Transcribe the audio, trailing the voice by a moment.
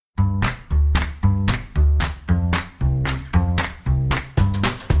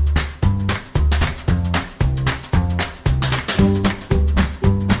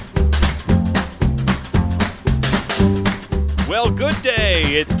good day.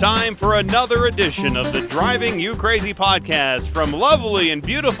 It's time for another edition of the Driving You Crazy podcast from lovely and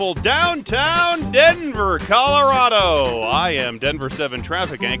beautiful downtown Denver, Colorado. I am Denver 7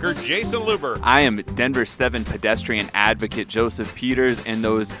 traffic anchor Jason Luber. I am Denver 7 pedestrian advocate Joseph Peters, and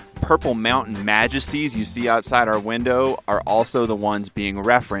those Purple Mountain majesties you see outside our window are also the ones being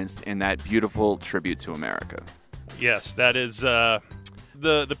referenced in that beautiful tribute to America. Yes, that is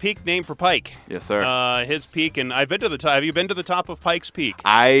the peak name for Pike. Yes, sir. His peak, and I've been to the top. Have you been to the top of Pike's Peak?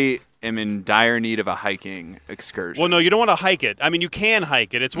 I am in dire need of a hiking excursion. Well, no, you don't want to hike it. I mean, you can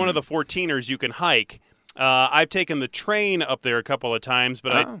hike it. It's one of the 14ers you can hike. I've taken the train up there a couple of times,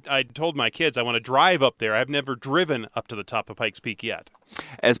 but I told my kids I want to drive up there. I've never driven up to the top of Pikes Peak yet.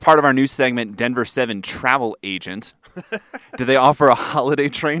 As part of our new segment, Denver 7 Travel Agent, do they offer a holiday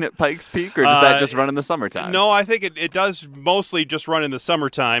train at Pikes Peak, or does that just run in the summertime? No, I think it does mostly just run in the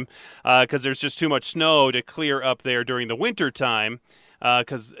summertime because there's just too much snow to clear up there during the winter time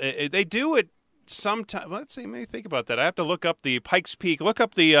because they do it sometime. Let's see, let me think about that. I have to look up the Pikes Peak, look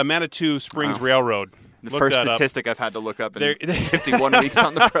up the Manitou Springs Railroad. The first statistic I've had to look up in 51 weeks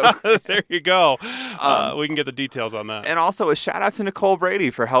on the program. There you go. We can get the details on that. And also a shout-out to Nicole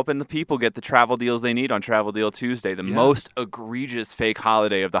Brady for helping the people get the travel deals they need on Travel Deal Tuesday, the most egregious fake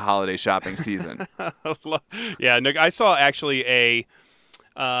holiday of the holiday shopping season. Yeah, Nick, I saw actually it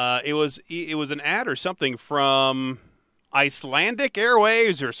was an ad or something from Icelandic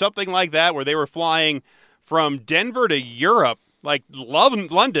Airways or something like that where they were flying from Denver to Europe, like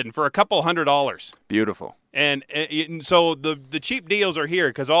London, for a couple $100. Beautiful. And so the cheap deals are here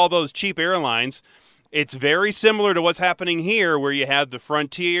because all those cheap airlines, it's very similar to what's happening here where you have the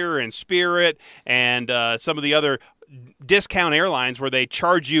Frontier and Spirit and some of the other discount airlines where they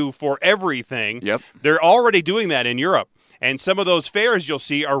charge you for everything. Yep. They're already doing that in Europe. And some of those fares you'll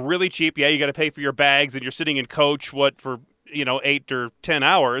see are really cheap. Yeah, you got to pay for your bags and you're sitting in coach, for 8 or 10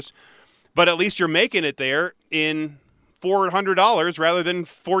 hours. But at least you're making it there in $400 rather than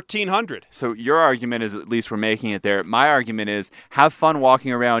 $1,400. So your argument is at least we're making it there. My argument is have fun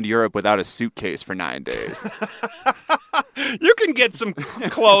walking around Europe without a suitcase for 9 days. You can get some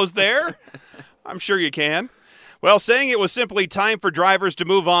clothes there. I'm sure you can. Well, saying it was simply time for drivers to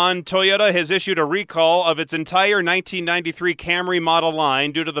move on, Toyota has issued a recall of its entire 1993 Camry model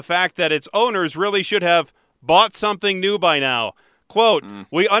line due to the fact that its owners really should have bought something new by now. Quote,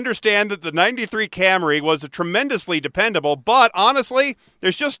 we understand that the 93 Camry was tremendously dependable, but honestly,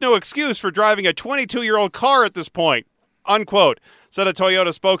 there's just no excuse for driving a 22-year-old car at this point, unquote, said a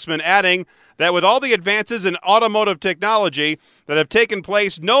Toyota spokesman, adding that with all the advances in automotive technology that have taken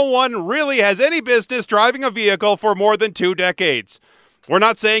place, no one really has any business driving a vehicle for more than 2 decades. We're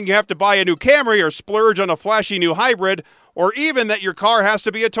not saying you have to buy a new Camry or splurge on a flashy new hybrid, or even that your car has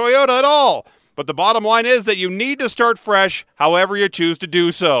to be a Toyota at all. But the bottom line is that you need to start fresh however you choose to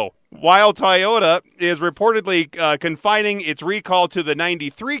do so. While Toyota is reportedly confining its recall to the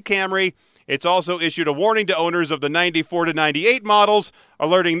 93 Camry, it's also issued a warning to owners of the 94 to 98 models,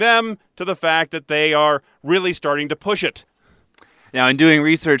 alerting them to the fact that they are really starting to push it. Now, in doing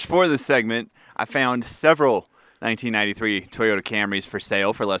research for this segment, I found several 1993 Toyota Camrys for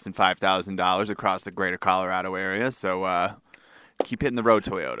sale for less than $5,000 across the greater Colorado area, so keep hitting the road,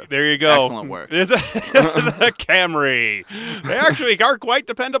 Toyota. There you go. Excellent work. The Camry. They actually are quite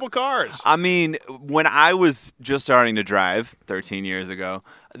dependable cars. I mean, when I was just starting to drive 13 years ago,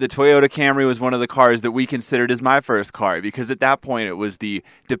 the Toyota Camry was one of the cars that we considered as my first car because at that point it was the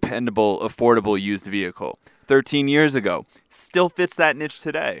dependable, affordable used vehicle. 13 years ago. Still fits that niche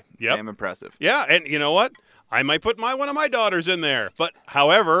today. Yep. Damn impressive. Yeah, and you know what? I might put one of my daughters in there. But,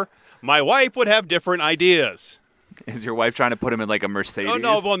 however, my wife would have different ideas. Is your wife trying to put him in like a Mercedes?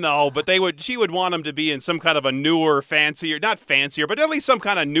 Oh, no, but she would want him to be in some kind of a newer, fancier, not fancier, but at least some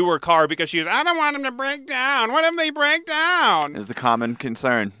kind of newer car because she goes, I don't want him to break down. What if they break down? Is the common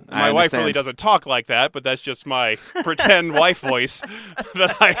concern. My wife really doesn't talk like that, but that's just my pretend wife voice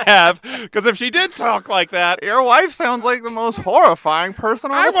that I have. Because if she did talk like that, your wife sounds like the most horrifying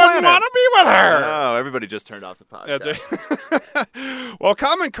person on the planet. I wouldn't want to be with her. Oh, everybody just turned off the podcast. Well,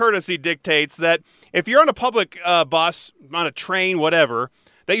 common courtesy dictates that if you're on a public bus, on a train, whatever,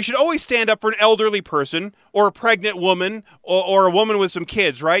 that you should always stand up for an elderly person or a pregnant woman or a woman with some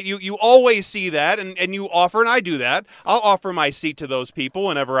kids, right? You always see that, and you offer, and I do that. I'll offer my seat to those people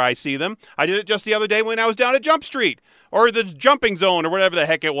whenever I see them. I did it just the other day when I was down at Jump Street or the jumping zone or whatever the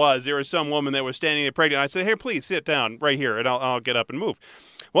heck it was. There was some woman that was standing there pregnant. I said, hey, please sit down right here, and I'll get up and move.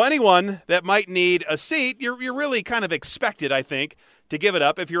 Well, anyone that might need a seat, you're really kind of expected, I think, to give it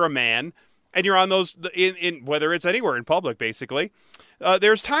up if you're a man and you're on those, in whether it's anywhere in public, basically.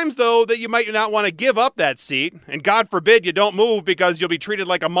 There's times, though, that you might not want to give up that seat, and God forbid you don't move because you'll be treated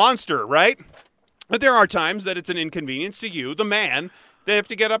like a monster, right? But there are times that it's an inconvenience to you, the man. They have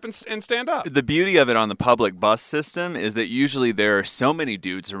to get up and stand up. The beauty of it on the public bus system is that usually there are so many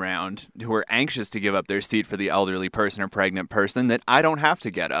dudes around who are anxious to give up their seat for the elderly person or pregnant person that I don't have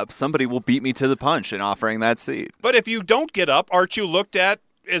to get up. Somebody will beat me to the punch in offering that seat. But if you don't get up, aren't you looked at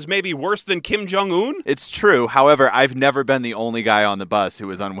as maybe worse than Kim Jong-un? It's true. However, I've never been the only guy on the bus who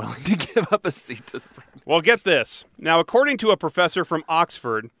was unwilling to give up a seat to the pregnant. Well, get this. Now, according to a professor from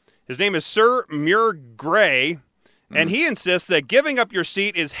Oxford, his name is Sir Muir Gray, and he insists that giving up your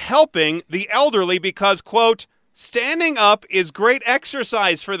seat is helping the elderly because, quote, standing up is great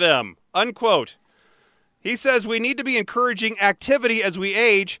exercise for them, unquote. He says we need to be encouraging activity as we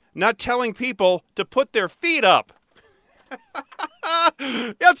age, not telling people to put their feet up.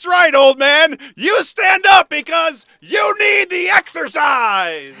 That's right, old man. You stand up because you need the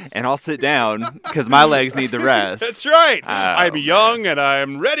exercise. And I'll sit down because my legs need the rest. That's right. I'm young and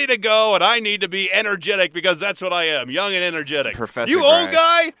I'm ready to go and I need to be energetic because that's what I am, young and energetic. Professor You Gray. old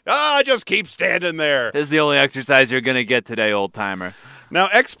guy? Just keep standing there. This is the only exercise you're going to get today, old timer. Now,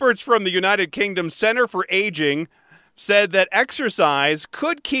 experts from the United Kingdom Center for Aging said that exercise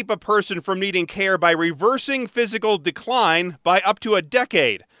could keep a person from needing care by reversing physical decline by up to a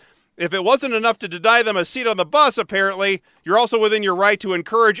decade. If it wasn't enough to deny them a seat on the bus, apparently, you're also within your right to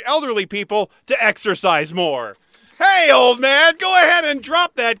encourage elderly people to exercise more. Hey, old man, go ahead and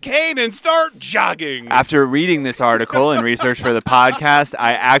drop that cane and start jogging. After reading this article and research for the podcast,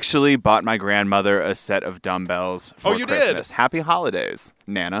 I actually bought my grandmother a set of dumbbells for you Christmas. did? Happy holidays,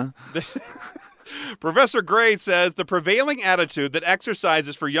 Nana. Professor Gray says the prevailing attitude that exercise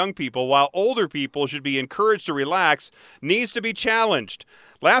is for young people while older people should be encouraged to relax needs to be challenged.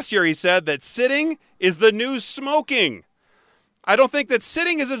 Last year he said that sitting is the new smoking. I don't think that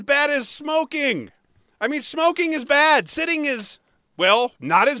sitting is as bad as smoking. I mean, smoking is bad. Sitting is, well,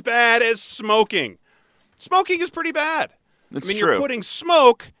 not as bad as smoking. Smoking is pretty bad. That's You're true. putting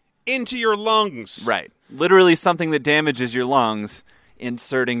smoke into your lungs. Right. Literally something that damages your lungs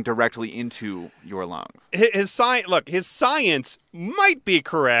inserting directly into your lungs. His science might be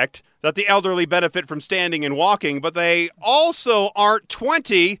correct that the elderly benefit from standing and walking, but they also aren't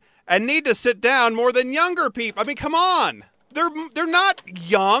 20 and need to sit down more than younger people. I mean, come on. They're not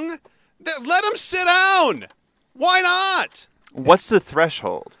young. Let them sit down. Why not? What's the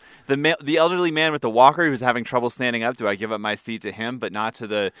threshold? The elderly man with the walker who's having trouble standing up, do I give up my seat to him, but not to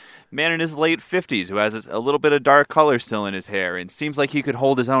the man in his late 50s who has a little bit of dark color still in his hair and seems like he could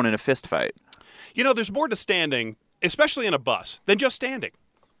hold his own in a fist fight? You know, there's more to standing, especially in a bus, than just standing.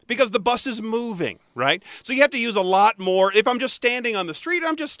 Because the bus is moving, right? So you have to use a lot more. If I'm just standing on the street,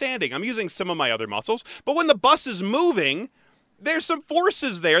 I'm just standing. I'm using some of my other muscles. But when the bus is moving, there's some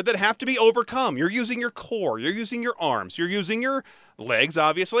forces there that have to be overcome. You're using your core. You're using your arms. You're using your legs,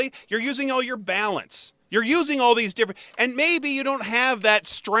 obviously. You're using all your balance. You're using all these different... And maybe you don't have that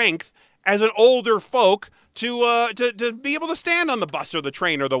strength as an older folk to be able to stand on the bus or the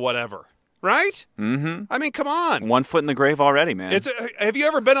train or the whatever. Right? Mm-hmm. I mean, come on. 1 foot in the grave already, man. Have you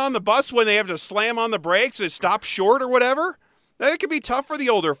ever been on the bus when they have to slam on the brakes and stop short or whatever? That can be tough for the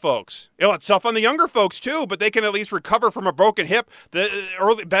older folks. It's tough on the younger folks, too, but they can at least recover from a broken hip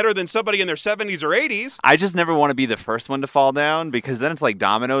better than somebody in their 70s or 80s. I just never want to be the first one to fall down because then it's like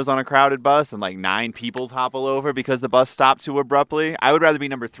dominoes on a crowded bus and like 9 people topple over because the bus stopped too abruptly. I would rather be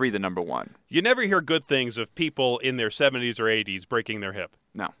number 3 than number 1. You never hear good things of people in their 70s or 80s breaking their hip.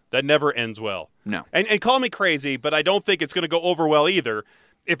 No. That never ends well. No. And call me crazy, but I don't think it's going to go over well either.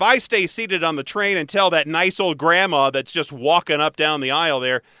 If I stay seated on the train and tell that nice old grandma that's just walking up down the aisle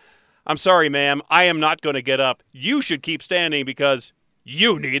there, I'm sorry, ma'am, I am not going to get up. You should keep standing because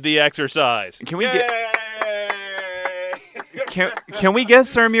you need the exercise. Can we Can we get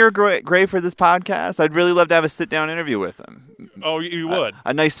Sir Muir Gray for this podcast? I'd really love to have a sit-down interview with him. Oh, you would?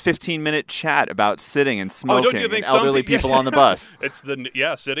 A nice 15-minute chat about sitting and smoking don't you think and elderly people on the bus.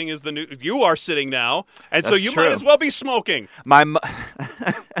 Sitting is the new. You are sitting now, and so That's you true. might as well be smoking.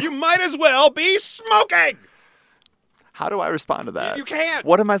 You might as well be smoking. How do I respond to that? You can't.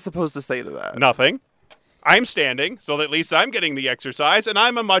 What am I supposed to say to that? Nothing. I'm standing, so at least I'm getting the exercise, and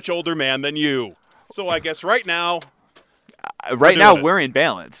I'm a much older man than you. So I guess right now. Right now, we're in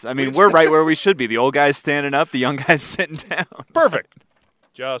balance. I mean, we're right where we should be. The old guy's standing up, the young guy's sitting down. Perfect.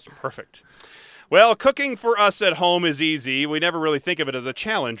 Just perfect. Well, cooking for us at home is easy. We never really think of it as a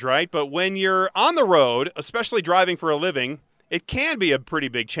challenge, right? But when you're on the road, especially driving for a living, It can be a pretty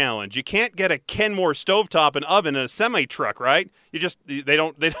big challenge. You can't get a Kenmore stovetop and oven in a semi truck, right? They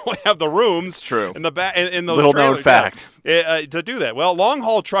don't have the rooms. It's true. In the back in those little trailers, known fact to do that. Well, long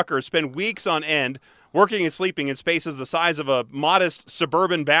haul truckers spend weeks on end working and sleeping in spaces the size of a modest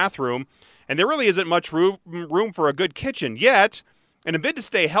suburban bathroom, and there really isn't much room for a good kitchen yet. In a bid to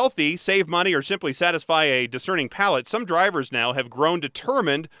stay healthy, save money, or simply satisfy a discerning palate, some drivers now have grown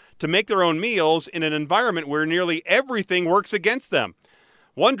determined to make their own meals in an environment where nearly everything works against them.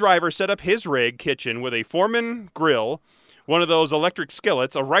 One driver set up his rig kitchen with a Foreman grill, one of those electric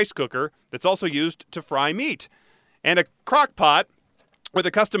skillets, a rice cooker that's also used to fry meat, and a crock pot with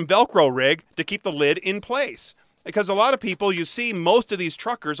a custom Velcro rig to keep the lid in place. Because a lot of people, you see most of these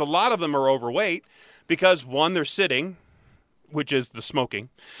truckers, a lot of them are overweight because, one, they're sitting, which is the smoking.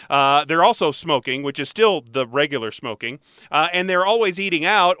 They're also smoking, which is still the regular smoking. And they're always eating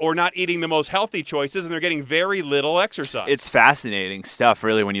out or not eating the most healthy choices, and they're getting very little exercise. It's fascinating stuff,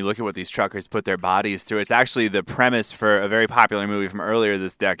 really, when you look at what these truckers put their bodies through. It's actually the premise for a very popular movie from earlier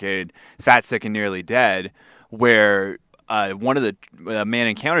this decade, Fat, Sick, and Nearly Dead, where one of the man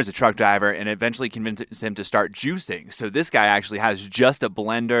encounters a truck driver and eventually convinces him to start juicing. So this guy actually has just a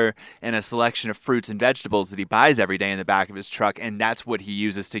blender and a selection of fruits and vegetables that he buys every day in the back of his truck, and that's what he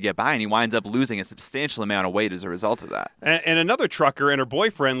uses to get by, and he winds up losing a substantial amount of weight as a result of that. And another trucker and her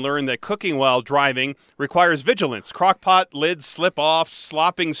boyfriend learned that cooking while driving requires vigilance. Crockpot lids slip off,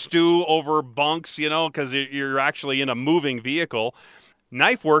 slopping stew over bunks, because you're actually in a moving vehicle.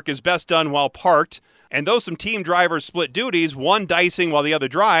 Knife work is best done while parked. And though some team drivers split duties, one dicing while the other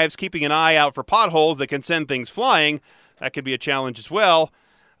drives, keeping an eye out for potholes that can send things flying, that could be a challenge as well.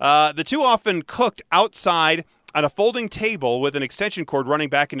 The two often cooked outside on a folding table with an extension cord running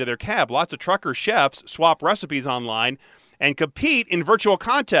back into their cab. Lots of trucker chefs swap recipes online and compete in virtual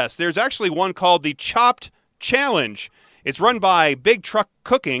contests. There's actually one called the Chopped Challenge. It's run by Big Truck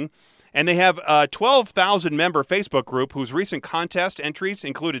Cooking, and they have a 12,000-member Facebook group whose recent contest entries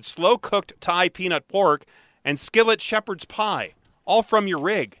included slow-cooked Thai peanut pork and skillet shepherd's pie, all from your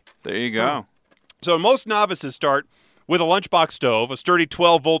rig. There you go. So most novices start with a lunchbox stove, a sturdy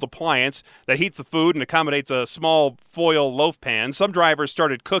 12-volt appliance that heats the food and accommodates a small foil loaf pan. Some drivers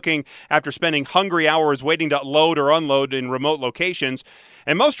started cooking after spending hungry hours waiting to load or unload in remote locations.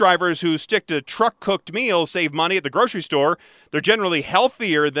 And most drivers who stick to truck-cooked meals save money at the grocery store. They're generally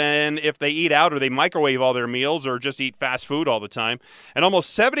healthier than if they eat out or they microwave all their meals or just eat fast food all the time. And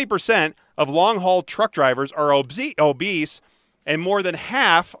almost 70% of long-haul truck drivers are obese, and more than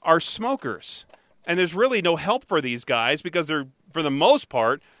half are smokers. And there's really no help for these guys because they're, for the most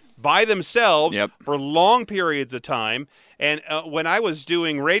part, by themselves for long periods of time. And when I was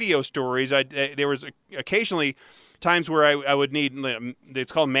doing radio stories, there was occasionally times where I would need,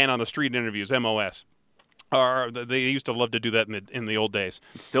 it's called man on the street interviews, MOS. Or they used to love to do that in the old days.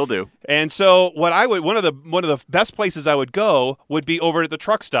 Still do. And so one of the best places I would go would be over at the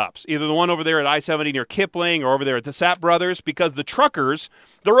truck stops, either the one over there at I-70 near Kipling or over there at the Sapp Brothers, because the truckers,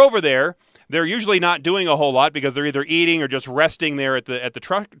 they're over there. They're usually not doing a whole lot because they're either eating or just resting there at the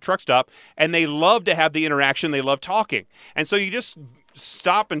truck stop, and they love to have the interaction. They love talking. And so you just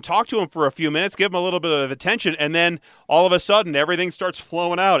stop and talk to them for a few minutes, give them a little bit of attention, and then all of a sudden everything starts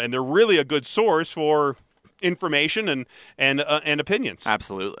flowing out, and they're really a good source for information and opinions.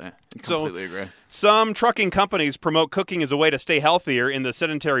 Absolutely. I completely agree. Some trucking companies promote cooking as a way to stay healthier in the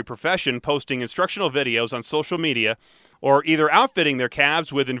sedentary profession, posting instructional videos on social media or either outfitting their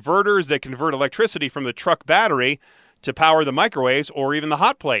cabs with inverters that convert electricity from the truck battery to power the microwaves or even the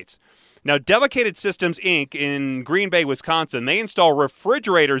hot plates. Now, Delicated Systems, Inc. in Green Bay, Wisconsin, they install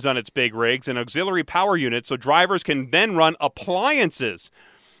refrigerators on its big rigs and auxiliary power units so drivers can then run appliances.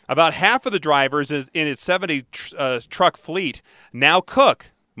 About half of the drivers in its 70 truck fleet now cook.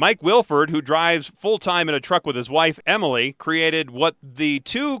 Mike Wilford, who drives full-time in a truck with his wife, Emily, created what the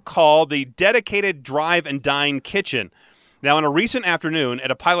two call the Dedicated Drive and Dine Kitchen. Now, on a recent afternoon at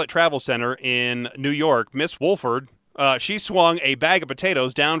a Pilot Travel Center in New York, Miss Wolford, she swung a bag of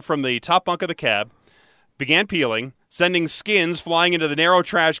potatoes down from the top bunk of the cab, began peeling, sending skins flying into the narrow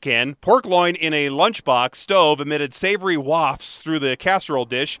trash can. Pork loin in a lunchbox stove emitted savory wafts through the casserole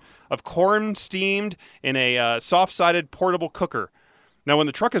dish of corn steamed in a soft-sided portable cooker. Now, when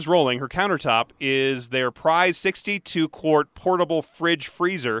the truck is rolling, her countertop is their prize 62-quart portable fridge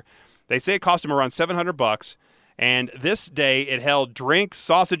freezer. They say it cost them around $700, and this day it held drinks,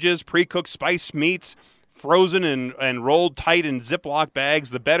 sausages, pre-cooked spiced meats, frozen and rolled tight in Ziploc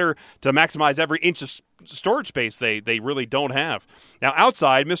bags, the better to maximize every inch of storage space they really don't have. Now,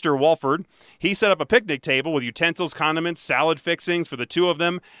 outside, Mr. Walford, he set up a picnic table with utensils, condiments, salad fixings for the two of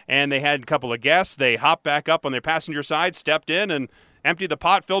them, and they had a couple of guests. They hopped back up on their passenger side, stepped in, and emptied the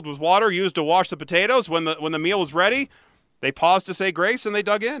pot filled with water used to wash the potatoes. When the meal was ready, they paused to say grace, and they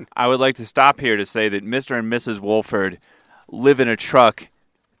dug in. I would like to stop here to say that Mr. and Mrs. Wolford live in a truck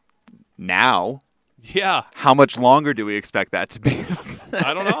now. Yeah. How much longer do we expect that to be?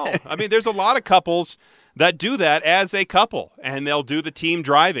 I don't know. I mean, there's a lot of couples that do that as a couple, and they'll do the team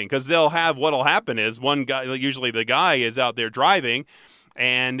driving because what'll happen is one guy, usually the guy, is out there driving,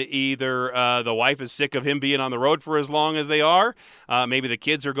 and either the wife is sick of him being on the road for as long as they are. Maybe the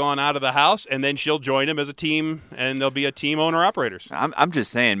kids are gone out of the house, and then she'll join him as a team, and they'll be a team owner-operators. I'm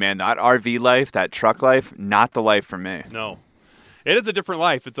just saying, man, that RV life, that truck life, not the life for me. No. It is a different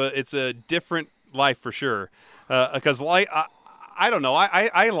life. It's a different life for sure. Because I don't know.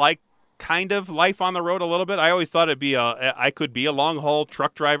 I like kind of life on the road a little bit. I always thought I could be a long-haul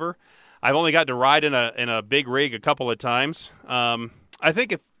truck driver. I've only got to ride in a big rig a couple of times. I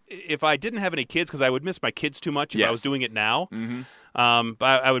think if I didn't have any kids, because I would miss my kids too much if I was doing it now. Mm-hmm.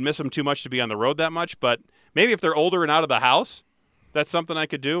 But I would miss them too much to be on the road that much. But maybe if they're older and out of the house, that's something I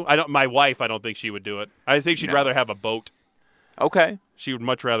could do. My wife, I don't think she would do it. I think she'd rather have a boat. Okay. She would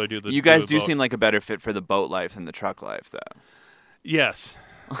much rather do the. You guys do boat. seem like a better fit for the boat life than the truck life, though. Yes.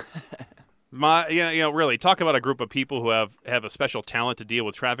 Really, talk about a group of people who have a special talent to deal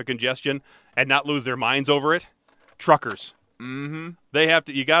with traffic congestion and not lose their minds over it. Truckers. Mm-hmm. They have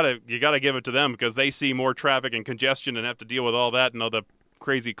to. You gotta give it to them because they see more traffic and congestion and have to deal with all that and all the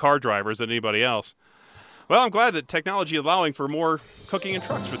crazy car drivers than anybody else. Well, I'm glad that technology is allowing for more cooking in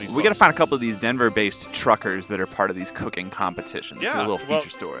trucks for these. We got to find a couple of these Denver-based truckers that are part of these cooking competitions. Yeah, do a little feature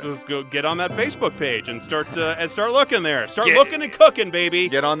story. Go get on that Facebook page and start looking there. Start looking and cooking, baby.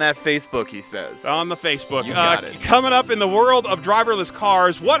 Get on that Facebook, he says. On the Facebook. You got it. Coming up in the world of driverless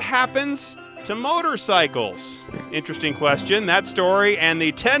cars, what happens to motorcycles? Interesting question. That story and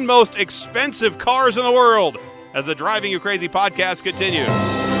the 10 most expensive cars in the world as the Driving You Crazy podcast continues.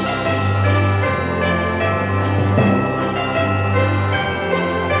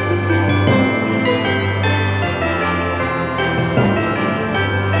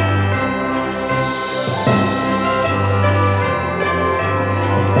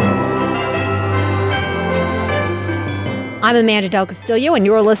 I'm Amanda Del Castillo, and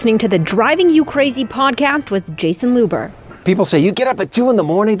you're listening to the Driving You Crazy podcast with Jason Luber. People say, you get up at 2 in the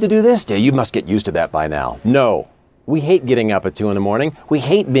morning to do this? You must get used to that by now. No. We hate getting up at 2 in the morning. We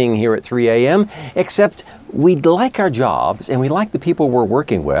hate being here at 3 a.m., except we like our jobs and we like the people we're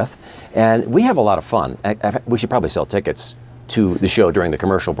working with, and we have a lot of fun. We should probably sell tickets to the show during the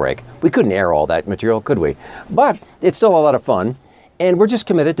commercial break. We couldn't air all that material, could we? But it's still a lot of fun. And we're just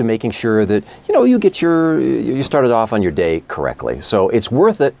committed to making sure that, you get you started off on your day correctly. So it's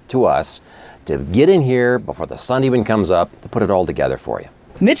worth it to us to get in here before the sun even comes up to put it all together for you.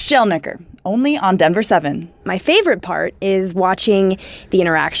 Mitch Jelniker, only on Denver 7. My favorite part is watching the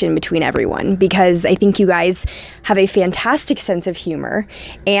interaction between everyone because I think you guys have a fantastic sense of humor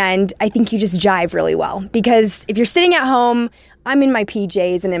and I think you just jive really well. Because if you're sitting at home, I'm in my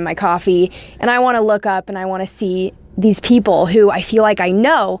PJs and in my coffee and I want to look up and I want to see these people who I feel like I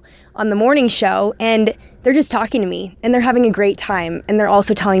know on the morning show, and they're just talking to me and they're having a great time, and they're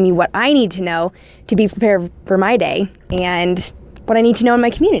also telling me what I need to know to be prepared for my day and what I need to know in my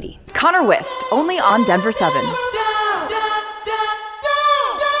community. Connor Wist, only on Denver 7.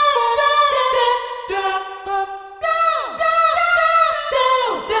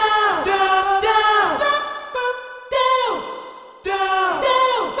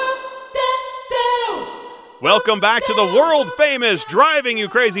 Welcome back to the world-famous Driving You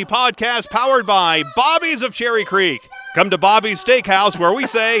Crazy podcast powered by Bobby's of Cherry Creek. Come to Bobby's Steakhouse where we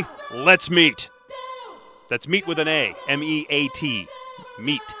say, let's meet. That's meet with an A, M-E-A-T,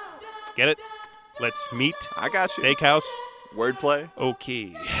 meet. Get it? Let's meet. I got you. Steakhouse. Wordplay.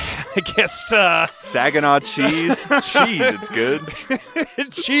 Okay. I guess, Saginaw cheese. Cheese, it's good.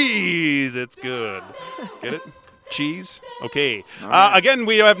 Cheese, it's good. Get it? Cheese. Okay. Right. Again,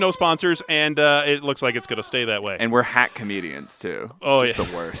 we have no sponsors, and it looks like it's going to stay that way. And we're hack comedians, too. Oh, Just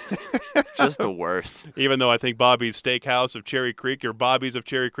the worst. Just the worst. Even though I think Bobby's Steakhouse of Cherry Creek or Bobby's of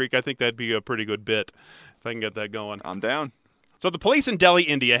Cherry Creek, I think that'd be a pretty good bit if I can get that going. I'm down. So the police in Delhi,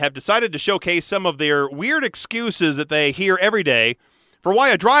 India have decided to showcase some of their weird excuses that they hear every day for why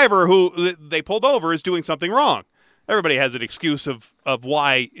a driver who they pulled over is doing something wrong. Everybody has an excuse of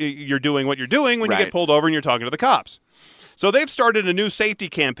why you're doing what you're doing when you get pulled over and you're talking to the cops. So they've started a new safety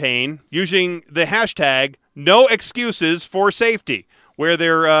campaign using the hashtag No Excuses for Safety, where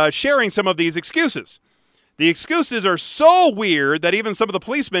they're sharing some of these excuses. The excuses are so weird that even some of the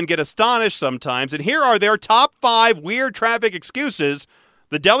policemen get astonished sometimes. And here are their top 5 weird traffic excuses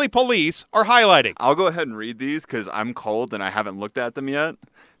the Delhi police are highlighting. I'll go ahead and read these because I'm cold and I haven't looked at them yet.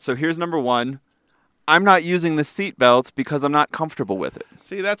 So here's number 1. I'm not using the seatbelt because I'm not comfortable with it.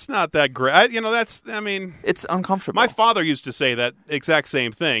 See, that's not that great. It's uncomfortable. My father used to say that exact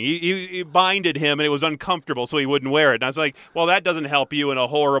same thing. He binded him and it was uncomfortable, so he wouldn't wear it. And I was like, well, that doesn't help you in a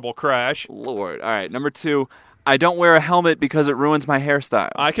horrible crash. Lord. All right, number 2. I don't wear a helmet because it ruins my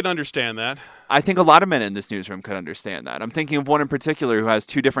hairstyle. I can understand that. I think a lot of men in this newsroom could understand that. I'm thinking of one in particular who has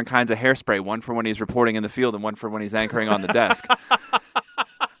 2 different kinds of hairspray, one for when he's reporting in the field and one for when he's anchoring on the desk.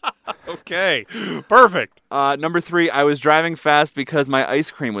 Okay, perfect. Number 3, I was driving fast because my ice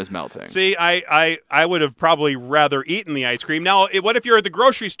cream was melting. See, I would have probably rather eaten the ice cream. Now, what if you're at the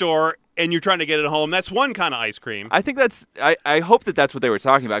grocery store and you're trying to get it home? That's one kind of ice cream. I think I hope that's what they were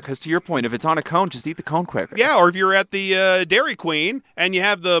talking about, because to your point, if it's on a cone, just eat the cone quicker. Yeah, or if you're at the Dairy Queen and you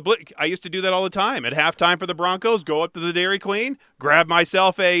have I used to do that all the time. At halftime for the Broncos, go up to the Dairy Queen, grab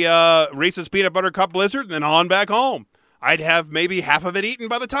myself a Reese's Peanut Butter Cup Blizzard, and then on back home. I'd have maybe half of it eaten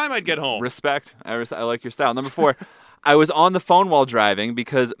by the time I'd get home. Respect. I like your style. Number 4, I was on the phone while driving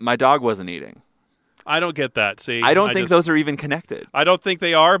because my dog wasn't eating. I don't get that. See, I don't think those are even connected. I don't think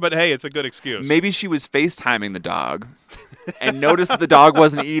they are, but hey, it's a good excuse. Maybe she was FaceTiming the dog and noticed that the dog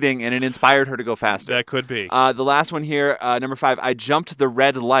wasn't eating, and it inspired her to go faster. That could be. The last one here, number 5, I jumped the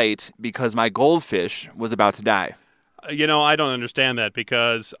red light because my goldfish was about to die. I don't understand that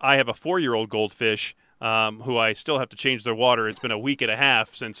because I have a 4-year-old goldfish who I still have to change their water. It's been a week and a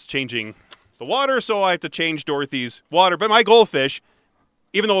half since changing the water, so I have to change Dorothy's water. But my goldfish,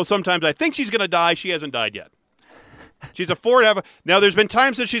 even though sometimes I think she's going to die, she hasn't died yet. She's a 4.5. Now, there's been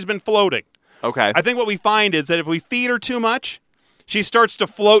times that she's been floating. Okay. I think what we find is that if we feed her too much, she starts to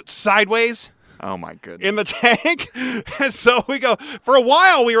float sideways. Oh, my goodness. In the tank. And so we go, for a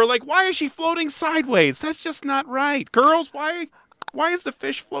while we were like, why is she floating sideways? That's just not right. Girls, why is the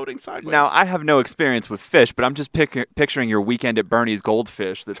fish floating sideways? Now, I have no experience with fish, but I'm just picturing your Weekend at Bernie's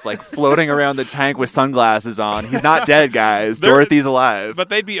goldfish that's like floating around the tank with sunglasses on. He's not dead, guys. Dorothy's alive. But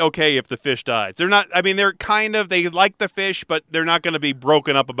they'd be okay if the fish dies. They're not, they like the fish, but they're not going to be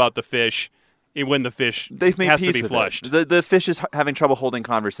broken up about the fish when the fish They've made has peace to be with flushed. The fish is having trouble holding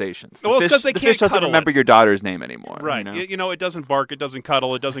conversations. Well, it's because they can't fish doesn't cuddle remember it. your daughter's name anymore. Right. It doesn't bark. It doesn't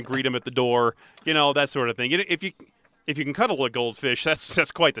cuddle. It doesn't greet him at the door. That sort of thing. If you can cuddle a goldfish,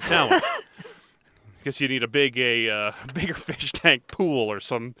 that's quite the talent. Because you need a bigger fish tank pool or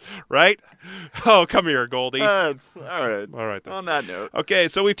some, right? Oh, come here, Goldie. All right. Then. On that note. Okay,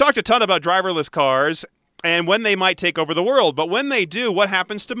 so we've talked a ton about driverless cars and when they might take over the world. But when they do, what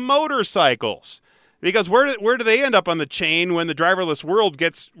happens to motorcycles? Because where do they end up on the chain when the driverless world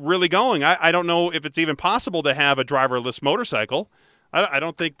gets really going? I don't know if it's even possible to have a driverless motorcycle. I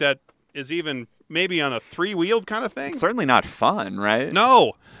don't think that is even maybe on a 3-wheeled kind of thing. It's certainly not fun, right?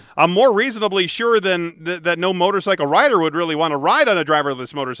 No. I'm more reasonably sure than that no motorcycle rider would really want to ride on a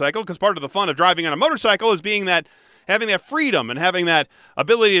driverless motorcycle, because part of the fun of driving on a motorcycle is having that freedom and having that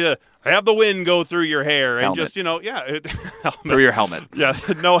ability to have the wind go through your hair and helmet. just, Through your helmet. Yeah,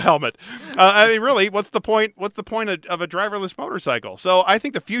 no helmet. Really, what's the point of a driverless motorcycle? So I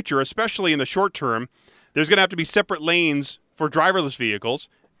think the future, especially in the short term, there's going to have to be separate lanes for driverless vehicles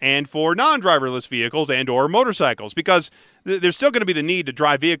and for non-driverless vehicles and or motorcycles, because there's still going to be the need to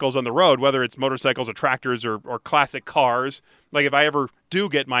drive vehicles on the road, whether it's motorcycles or tractors or classic cars. Like if I ever do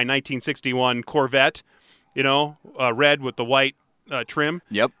get my 1961 Corvette, red with the white trim.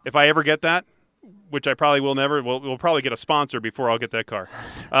 Yep. If I ever get that, which I probably will never, we'll probably get a sponsor before I'll get that car.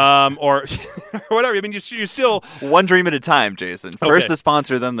 Or whatever. I mean, you still... One dream at a time, Jason. First the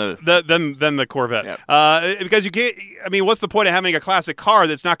sponsor, then the Corvette. Yep. Because you can't... I mean, what's the point of having a classic car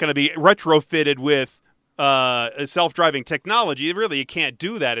that's not going to be retrofitted with self-driving technology? Really, you can't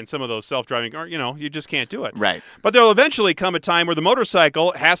do that in some of those self-driving... Or, you just can't do it. Right. But there'll eventually come a time where the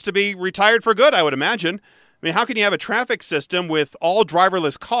motorcycle has to be retired for good, I would imagine. I mean, how can you have a traffic system with all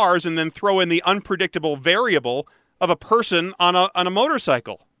driverless cars and then throw in the unpredictable variable of a person on a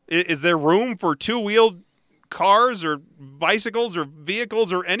motorcycle? Is there room for 2-wheeled cars or bicycles or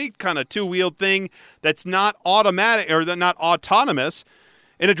vehicles or any kind of 2-wheeled thing that's not automatic or not autonomous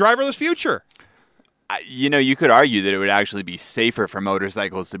in a driverless future? You could argue that it would actually be safer for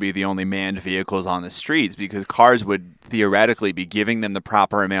motorcycles to be the only manned vehicles on the streets, because cars would theoretically be giving them the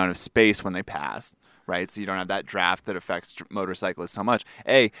proper amount of space when they pass. right? So you don't have that draft that affects motorcyclists so much.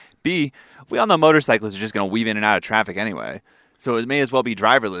 A. B. We all know motorcyclists are just going to weave in and out of traffic anyway. So it may as well be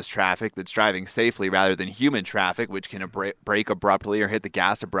driverless traffic that's driving safely rather than human traffic, which can brake abruptly or hit the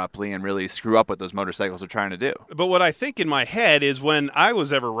gas abruptly and really screw up what those motorcycles are trying to do. But what I think in my head is when I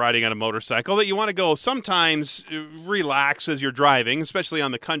was ever riding on a motorcycle that you want to go sometimes relax as you're driving, especially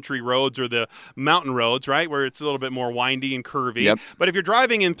on the country roads or the mountain roads, right, where it's a little bit more windy and curvy. Yep. But if you're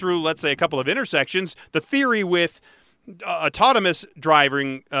driving in through, let's say, a couple of intersections, the theory with autonomous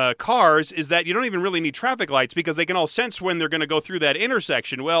driving cars is that you don't even really need traffic lights because they can all sense when they're going to go through that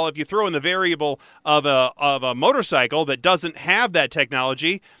intersection. Well, if you throw in the variable of a motorcycle that doesn't have that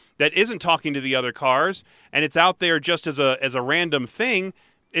technology, that isn't talking to the other cars, and it's out there just as a random thing,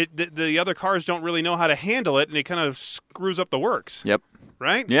 the other cars don't really know how to handle it, and it kind of screws up the works. Yep.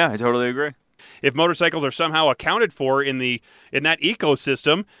 Right? Yeah, I totally agree. If motorcycles are somehow accounted for in that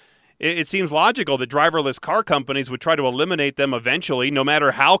ecosystem, it seems logical that driverless car companies would try to eliminate them eventually. No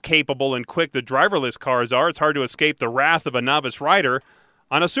matter how capable and quick the driverless cars are, it's hard to escape the wrath of a novice rider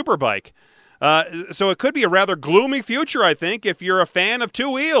on a superbike. So it could be a rather gloomy future, I think, if you're a fan of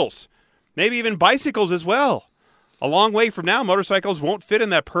two wheels. Maybe even bicycles as well. A long way from now, motorcycles won't fit in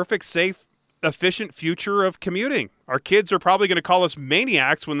that perfect, safe, efficient future of commuting. Our kids are probably going to call us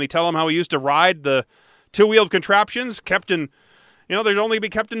maniacs when they tell them how we used to ride the two-wheeled contraptions kept in... they'd only be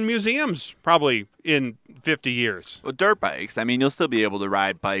kept in museums probably in 50 years. Well, dirt bikes. I mean, you'll still be able to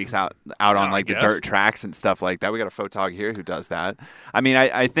ride bikes out on the dirt tracks and stuff like that. We got a photog here who does that. I mean,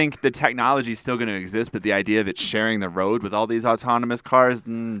 I think the technology is still going to exist, but the idea of it sharing the road with all these autonomous cars,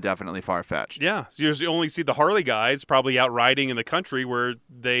 definitely far-fetched. Yeah. You only see the Harley guys probably out riding in the country where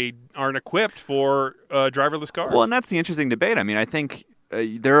they aren't equipped for driverless cars. Well, and that's the interesting debate. I mean, I think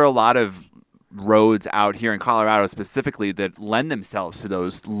there are a lot of roads out here in Colorado specifically that lend themselves to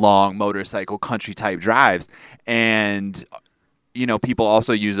those long motorcycle country type drives, and people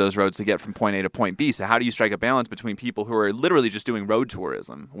also use those roads to get from point A to point B. So how do you strike a balance between people who are literally just doing road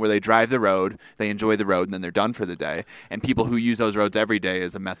tourism, where they drive the road, they enjoy the road, and then they're done for the day, and people who use those roads every day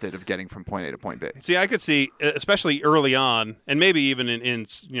as a method of getting from point A to point B? See, I could see, especially early on, and maybe even in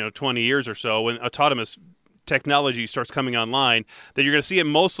 20 years or so, when autonomous technology starts coming online, that you're going to see it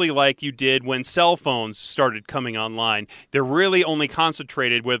mostly like you did when cell phones started coming online. They're really only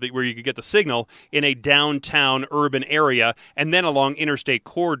concentrated where you could get the signal in a downtown urban area and then along interstate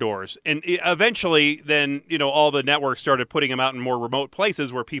corridors. And eventually then, all the networks started putting them out in more remote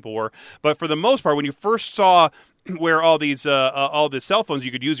places where people were. But for the most part, when you first saw where all the cell phones,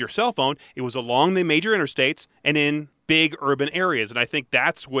 you could use your cell phone, it was along the major interstates and in big urban areas. And I think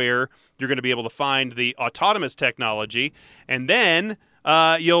that's where you're going to be able to find the autonomous technology. And then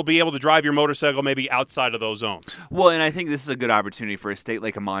you'll be able to drive your motorcycle maybe outside of those zones. Well, and I think this is a good opportunity for a state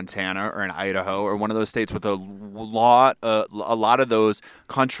like a Montana or an Idaho or one of those states with a lot of those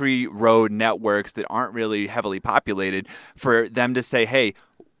country road networks that aren't really heavily populated, for them to say, hey,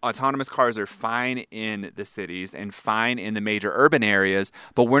 autonomous cars are fine in the cities and fine in the major urban areas,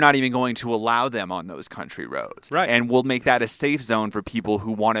 but we're not even going to allow them on those country roads. Right. And we'll make that a safe zone for people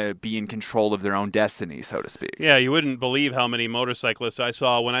who want to be in control of their own destiny, so to speak. Yeah, you wouldn't believe how many motorcyclists I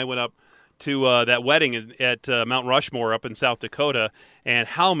saw when I went up to that wedding at Mount Rushmore up in South Dakota, and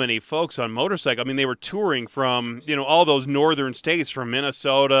how many folks on motorcycle. I mean, they were touring from all those northern states, from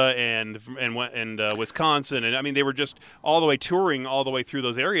Minnesota and Wisconsin, and I mean they were just all the way touring all the way through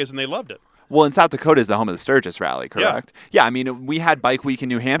those areas, and they loved it. Well, and South Dakota is the home of the Sturgis Rally, correct? Yeah, I mean, we had Bike Week in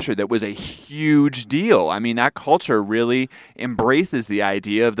New Hampshire that was a huge deal. I mean, that culture really embraces the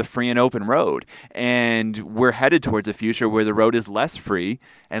idea of the free and open road. And we're headed towards a future where the road is less free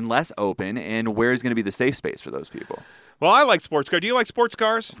and less open, and where is going to be the safe space for those people? Well, I like sports cars. Do you like sports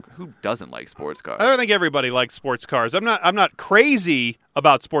cars? Who doesn't like sports cars? I don't think everybody likes sports cars. I'm not crazy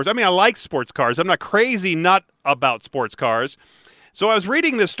about sports. I mean, I like sports cars. I'm not crazy not about sports cars. So I was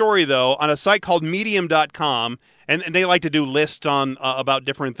reading this story, though, on a site called Medium.com, and they like to do lists on about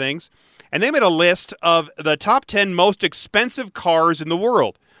different things. And they made a list of the top 10 most expensive cars in the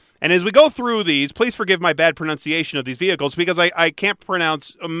world. And as we go through these, please forgive my bad pronunciation of these vehicles, because I can't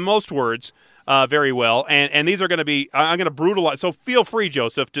pronounce most words very well. And these are going to be, I'm going to brutalize. So feel free,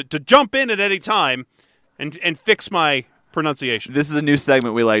 Joseph, to jump in at any time and fix my pronunciation. This is a new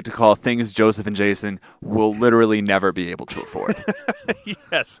segment we like to call Things Joseph and Jason will literally never be able to afford.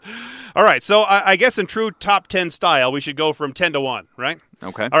 Yes. All right. So I guess in true top 10 style, we should go from 10 to 1, right?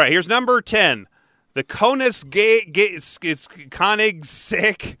 Okay. All right. Here's number 10. The Koenigsegg.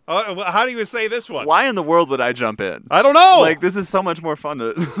 How do you say this one? Why in the world would I jump in? I don't know. Like, this is so much more fun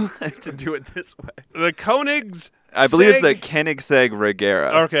to do it this way. The Koenigsegg I believe it's the Koenigsegg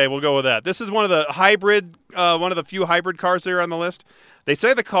Regera. Okay, we'll go with that. This is one of the few hybrid cars there on the list. They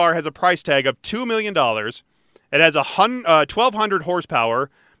say the car has a price tag of $2 million. It has 1,200 horsepower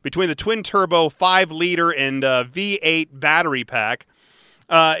between the twin-turbo 5-liter and V8 battery pack.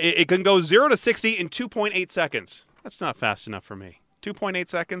 It can go 0 to 60 in 2.8 seconds. That's not fast enough for me. 2.8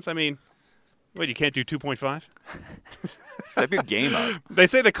 seconds? I mean, wait, you can't do 2.5? Step your game up. They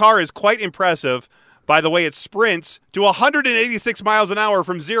say the car is quite impressive by the way it sprints to 186 miles an hour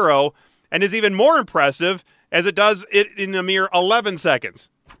from 0, and is even more impressive as it does it in a mere 11 seconds.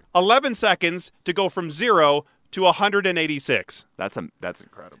 11 seconds to go from 0 to 186. That's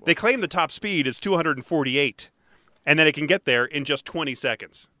incredible. They claim the top speed is 248, and that it can get there in just 20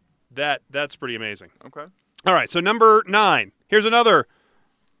 seconds. That's pretty amazing. Okay. All right, so number 9. Here's another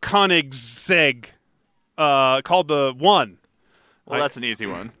Koenigsegg called the One. Well, that's an easy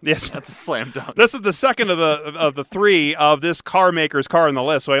one. Yes, that's a slam dunk. This is the second of the 3 of this car maker's car on the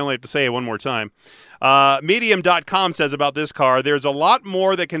list, so I only have to say it one more time. Medium.com says about this car, there's a lot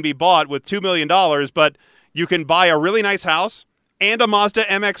more that can be bought with $2 million, but you can buy a really nice house and a Mazda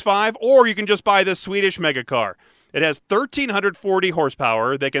MX-5, or you can just buy this Swedish mega car. It has 1,340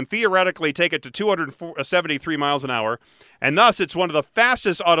 horsepower. They can theoretically take it to 273 miles an hour, and thus it's one of the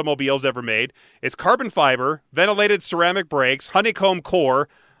fastest automobiles ever made. It's carbon fiber, ventilated ceramic brakes, honeycomb core,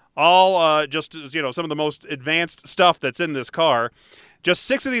 all just some of the most advanced stuff that's in this car. Just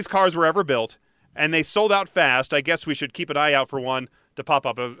 6 of these cars were ever built, and they sold out fast. I guess we should keep an eye out for one to pop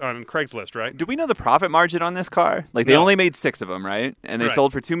up on Craigslist, right? Do we know the profit margin on this car? Like, they only made 6 of them, right? And they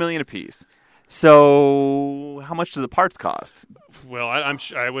sold for $2 million apiece. So how much do the parts cost? Well,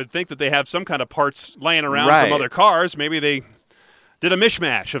 I would think that they have some kind of parts laying around from other cars. Maybe they did a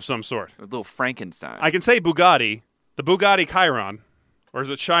mishmash of some sort. A little Frankenstein. I can say Bugatti, the Bugatti Chiron, or is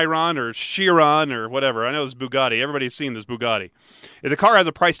it Chiron or Chiron or whatever? I know it's Bugatti. Everybody's seen this Bugatti. The car has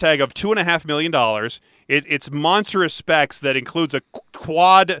a price tag of $2.5 million. It's monstrous specs that includes a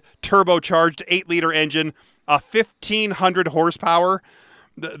quad turbocharged 8-liter engine, a 1,500 horsepower.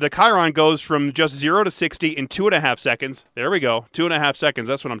 The Chiron goes from just 0 to 60 in 2.5 seconds. There we go. 2.5 seconds.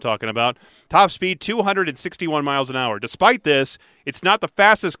 That's what I'm talking about. Top speed, 261 miles an hour. Despite this, it's not the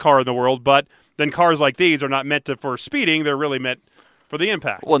fastest car in the world, but then cars like these are not meant for speeding. They're really meant for the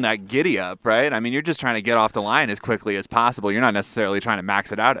impact. Well, and that giddy up, right? I mean, you're just trying to get off the line as quickly as possible. You're not necessarily trying to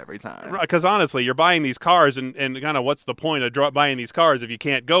max it out every time. Because honestly, you're buying these cars, and kind of what's the point of buying these cars if you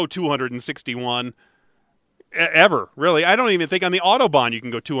can't go 261 ever, really? I don't even think on the Autobahn you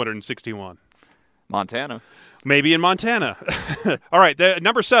can go 261. Montana. Maybe in Montana. All right,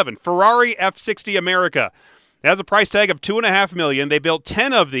 number 7, Ferrari F60 America. It has a price tag of $2.5 million. They built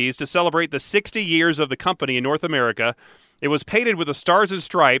 10 of these to celebrate the 60 years of the company in North America. It was painted with the stars and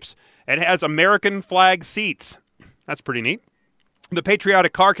stripes and has American flag seats. That's pretty neat. The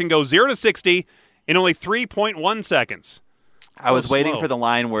patriotic car can go 0 to 60 in only 3.1 seconds. I was waiting for the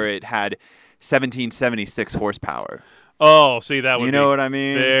line where it had 1,776 horsepower. Oh, see, that would You know what I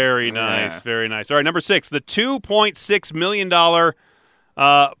mean? Very nice, very nice. All right, number 6, the $2.6 million Pagani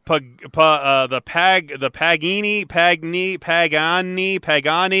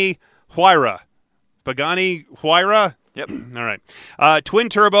Huayra. Pagani Huayra? Yep. All right.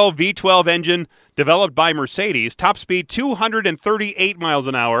 Twin-turbo V12 engine developed by Mercedes. Top speed 238 miles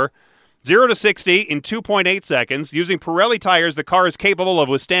an hour. 0 to 60 in 2.8 seconds. Using Pirelli tires, the car is capable of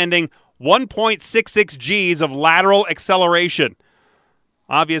withstanding 1.66 Gs of lateral acceleration.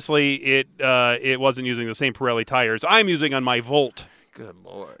 Obviously, it wasn't using the same Pirelli tires I'm using on my Volt. Good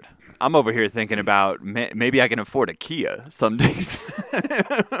Lord. I'm over here thinking about maybe I can afford a Kia some days.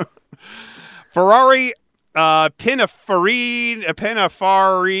 Ferrari Pininfarina,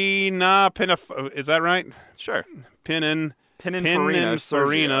 is that right? Sure. Pininfarina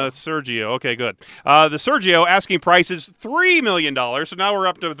Sergio. Sergio. Okay, good. The Sergio asking price is $3 million, so now we're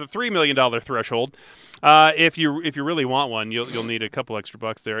up to the $3 million threshold. If you really want one, you'll need a couple extra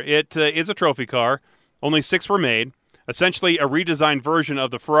bucks there. It is a trophy car. Only 6 were made. Essentially a redesigned version of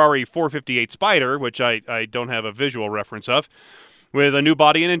the Ferrari 458 Spider, which I don't have a visual reference of. With a new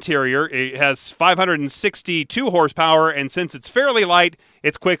body and interior, it has 562 horsepower, and since it's fairly light,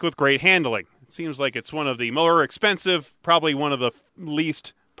 it's quick with great handling. It seems like it's one of the more expensive, probably one of the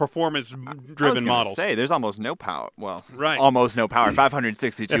least performance-driven models. Say there's almost no power. Well, right. Almost no power.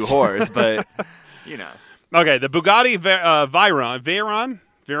 562 horse, but you know. Okay, the Bugatti Veyron.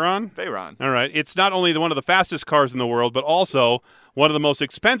 All right, it's not only one of the fastest cars in the world, but also one of the most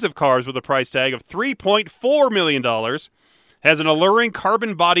expensive cars with a price tag of $3.4 million. Has an alluring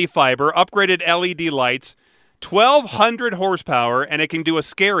carbon body fiber, upgraded LED lights, 1,200 horsepower, and it can do a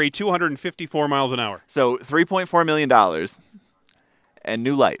scary 254 miles an hour. So $3.4 million and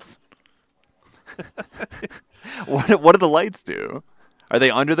new lights. What do the lights do? Are they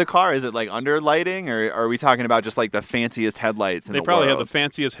under the car? Is it like under lighting, or are we talking about just like the fanciest headlights in the world? They probably have the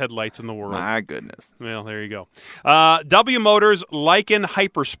fanciest headlights in the world. My goodness. Well, there you go. W Motors Lykan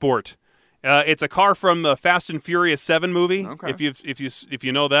Hypersport. It's a car from the Fast and Furious 7 movie. Okay. If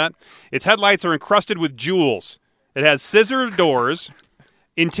you know that, its headlights are encrusted with jewels. It has scissor doors,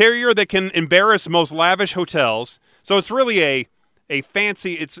 interior that can embarrass most lavish hotels. So it's really a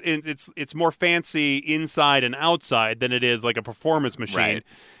fancy. It's more fancy inside and outside than it is like a performance machine,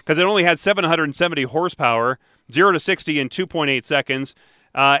 because it only has 770 horsepower, 0 to 60 in 2.8 seconds,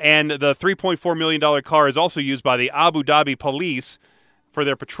 and the $3.4 million car is also used by the Abu Dhabi police for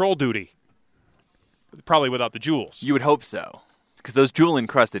their patrol duty. Probably without the jewels. You would hope so, because those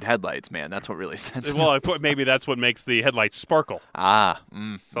jewel-encrusted headlights, man, that's what really sets them. Well, maybe that's what makes the headlights sparkle.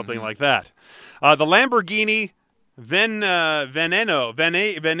 Something like that. The Lamborghini Veneno.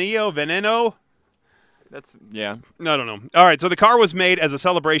 Yeah. No, I don't know. All right, so the car was made as a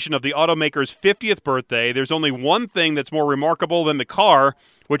celebration of the automaker's 50th birthday. There's only one thing that's more remarkable than the car,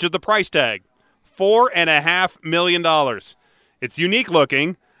 which is the price tag. $4.5 million. It's unique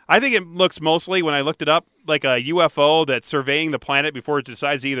looking. I think it looks mostly, when I looked it up, like a UFO that's surveying the planet before it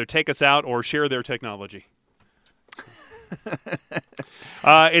decides to either take us out or share their technology.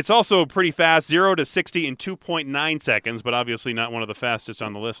 It's also pretty fast, 0 to 60 in 2.9 seconds, but obviously not one of the fastest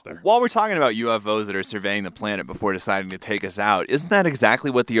on the list there. While we're talking about UFOs that are surveying the planet before deciding to take us out, isn't that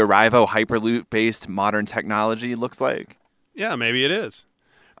exactly what the Arrivo Hyperloop-based modern technology looks like? Yeah, maybe it is.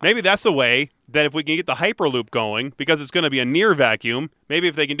 Maybe that's the way that if we can get the Hyperloop going, because it's going to be a near vacuum, maybe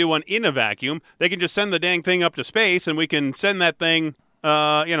if they can do one in a vacuum, they can just send the dang thing up to space and we can send that thing,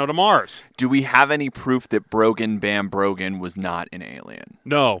 to Mars. Do we have any proof that Brogan Bam Brogan was not an alien?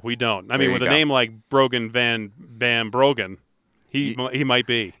 No, we don't. I mean, with a name like Brogan Van Bam Brogan, he might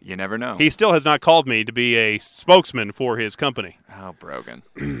be. You never know. He still has not called me to be a spokesman for his company. Oh, Brogan.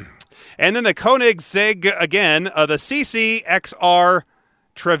 And then the Koenigsegg again, the CCXR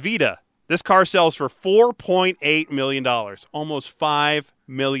Trevita. This car sells for $4.8 million, almost $5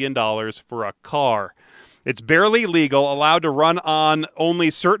 million for a car. It's barely legal, allowed to run on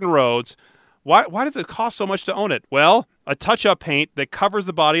only certain roads. Why does it cost so much to own it? Well, a touch-up paint that covers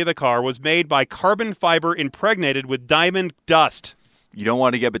the body of the car was made by carbon fiber impregnated with diamond dust. You don't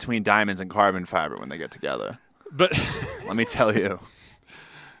want to get between diamonds and carbon fiber when they get together. But let me tell you.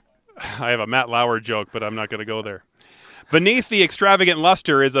 I have a Matt Lauer joke, but I'm not going to go there. Beneath the extravagant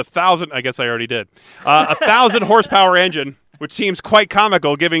luster is 1,000, I guess I already did, 1,000 horsepower engine, which seems quite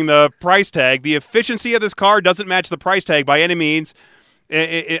comical given the price tag. The efficiency of this car doesn't match the price tag by any means.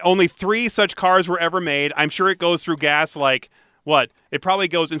 Only 3 such cars were ever made. I'm sure it goes through gas like, what? It probably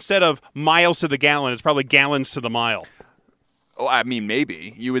goes, instead of miles to the gallon, it's probably gallons to the mile. Oh, I mean,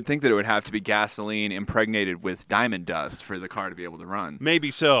 maybe. You would think that it would have to be gasoline impregnated with diamond dust for the car to be able to run.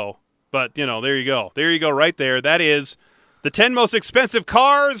 Maybe so. But, there you go. There you go right there. That is the 10 most expensive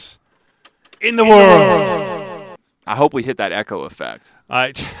cars in the world. I hope we hit that echo effect.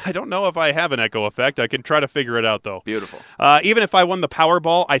 I don't know if I have an echo effect. I can try to figure it out, though. Beautiful. Even if I won the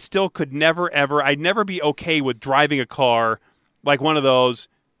Powerball, I still could I'd never be okay with driving a car like one of those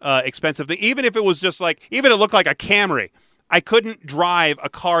expensive things. Even if it was just like, even if it looked like a Camry, I couldn't drive a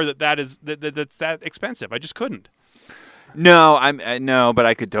car that's that expensive. I just couldn't. No, no, but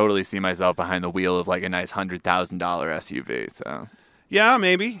I could totally see myself behind the wheel of like a nice $100,000 SUV. So yeah,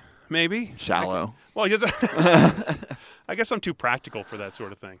 maybe shallow. I guess I'm too practical for that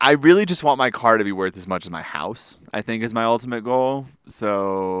sort of thing. I really just want my car to be worth as much as my house, I think, is my ultimate goal.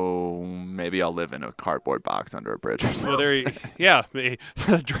 So maybe I'll live in a cardboard box under a bridge or something. Well,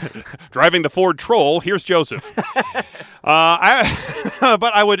 driving the Ford Troll, here's Joseph. But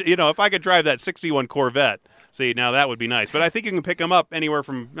I would, if I could drive that 61 Corvette, see, now that would be nice. But I think you can pick them up anywhere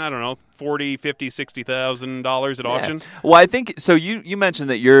from, I don't know, $40,000, $50,000, $60,000 at auction. Well, I think, so you mentioned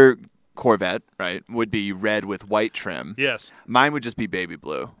that your Corvette, right, would be red with white trim. Yes. Mine would just be baby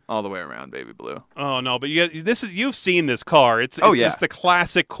blue, all the way around baby blue. Oh no, but you've seen this car. It's yeah. just the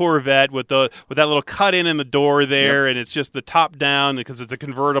classic Corvette with that little cut in the door there, and it's just the top down because it's a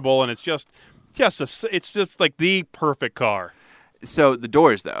convertible, and it's just like the perfect car. So the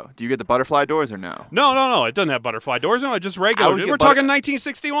doors, though, do you get the butterfly doors or no? No. It doesn't have butterfly doors. No, it's just regular. We're talking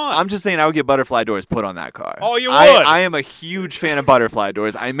 1961. I'm just saying I would get butterfly doors put on that car. Oh, you would? I am a huge fan of butterfly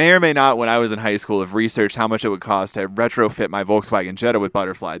doors. I may or may not, when I was in high school, have researched how much it would cost to retrofit my Volkswagen Jetta with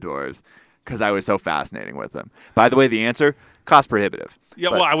butterfly doors. because I was so fascinating with them. By the way, the answer, cost prohibitive. Yeah,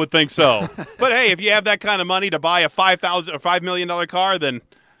 But- well, I would think so. But hey, if you have that kind of money to buy a $5 million car, then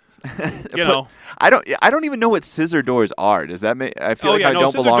you know. I don't even know what scissor doors are. Does that make? I feel like I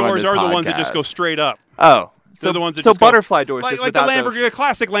don't scissor belong on doors this are the ones that just go podcast. straight up. Oh, They're the ones that so just go- butterfly doors, like just the without the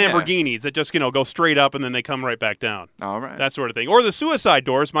classic Lamborghinis that just go straight up and then they come right back down. All right. That sort of thing. Or the suicide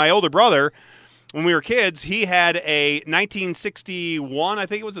doors. My older brother, when we were kids, he had a 1961, I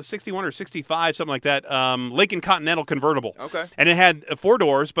think it was a 61 or 65, something like that, Lincoln Continental convertible. Okay. And it had 4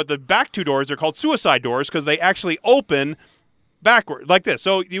 doors, but the back 2 doors are called suicide doors because they actually open backward like this.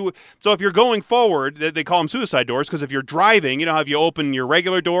 So if you're going forward, they call them suicide doors because if you're driving, you know how if you open your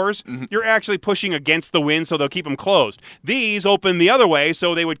regular doors, you're actually pushing against the wind, so they'll keep them closed. These open the other way,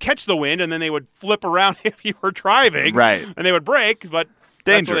 so they would catch the wind and then they would flip around if you were driving, Right. And they would brake, but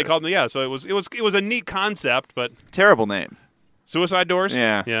Dangerous. that's what they called them. Yeah, so it was a neat concept, but Terrible name. suicide doors.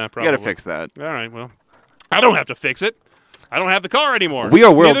 Yeah. Probably. You got to fix that. All right, well, I don't have to fix it. I don't have the car anymore. We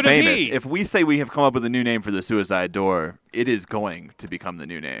are world Neither does famous. he. If we say we have come up with a new name for the suicide door, it is going to become the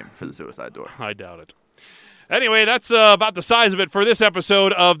new name for the suicide door. I doubt it. Anyway, that's about the size of it for this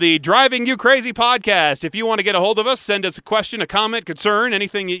episode of the Driving You Crazy podcast. If you want to get a hold of us, send us a question, a comment, concern,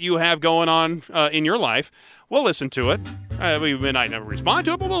 anything that you have going on in your life. We'll listen to it. We might never respond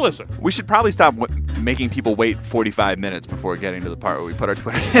to it, but we'll listen. We should probably stop making people wait 45 minutes before getting to the part where we put our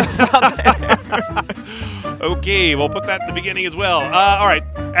Twitter handles out there. Okay, we'll put that at the beginning as well. All right,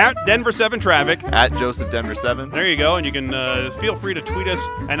 at Denver7 Traffic. At Joseph Denver 7. There you go, and you can feel free to tweet us.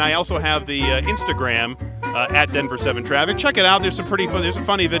 And I also have the Instagram at Denver7 Traffic. Check it out. There's some pretty fun. There's a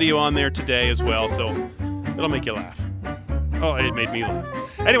funny video on there today as well, so it'll make you laugh. Oh, it made me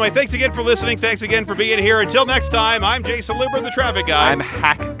laugh. Anyway, thanks again for listening. Thanks again for being here. Until next time, I'm Jason Luber, the traffic guy. I'm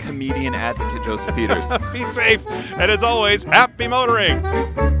hack comedian advocate Joseph Peters. Be safe, and as always, happy motoring.